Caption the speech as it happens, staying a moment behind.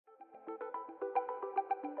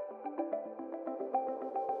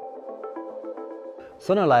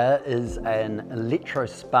SonoLayr is an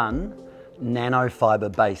electro-spun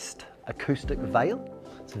nanofiber based acoustic veil.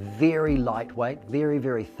 It's very lightweight,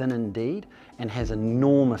 very thin indeed, and has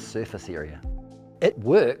enormous surface area. It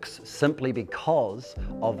works simply because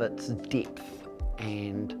of its depth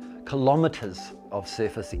and kilometres of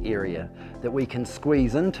surface area that we can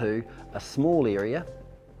squeeze into a small area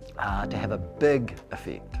to have a big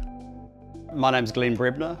effect. My name's Glenn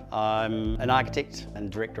Brebner. I'm an architect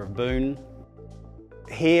and director of Boon.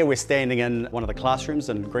 Here we're standing in one of the classrooms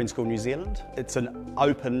in Green School, New Zealand. It's an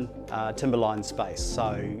open timberline space,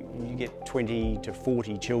 so you get 20 to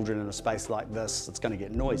 40 children in a space like this, it's going to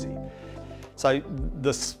get noisy. So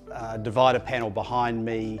this divider panel behind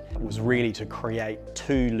me was really to create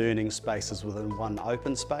two learning spaces within one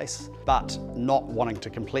open space, but not wanting to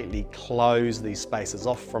completely close these spaces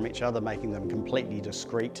off from each other, making them completely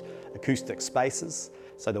discrete acoustic spaces.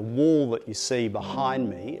 So the wall that you see behind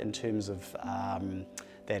me in terms of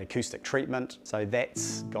that acoustic treatment, so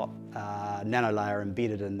that's got NanoLayr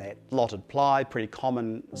embedded in that lotted ply, pretty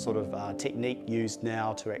common sort of technique used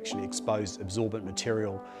now to actually expose absorbent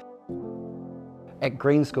material. At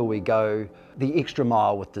Green School we go the extra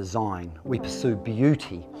mile with design. We pursue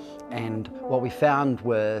beauty, and what we found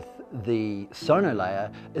with the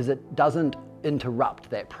SonoLayr is it doesn't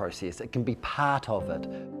interrupt that process. It can be part of it.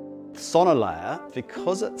 SonoLayr,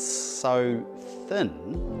 because it's so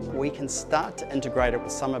thin, we can start to integrate it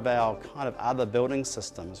with some of our kind of other building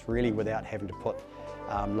systems really without having to put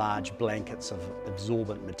large blankets of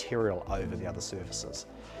absorbent material over the other surfaces.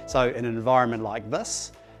 So in an environment like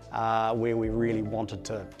this, where we really wanted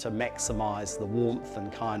to maximise the warmth and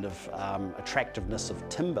kind of attractiveness of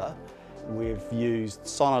timber, we've used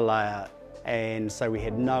SonoLayr, and so we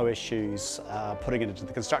had no issues putting it into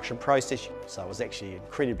the construction process. So it was actually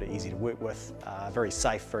incredibly easy to work with, very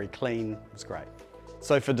safe, very clean, it was great.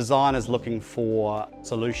 So for designers looking for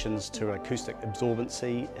solutions to acoustic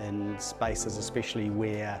absorbency in spaces, especially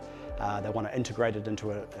where they want to integrate it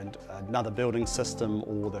into another building system,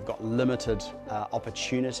 or they've got limited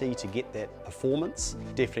opportunity to get that performance,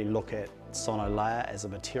 definitely look at SonoLayr as a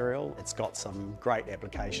material. It's got some great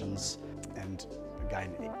applications and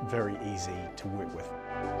again, very easy to work with.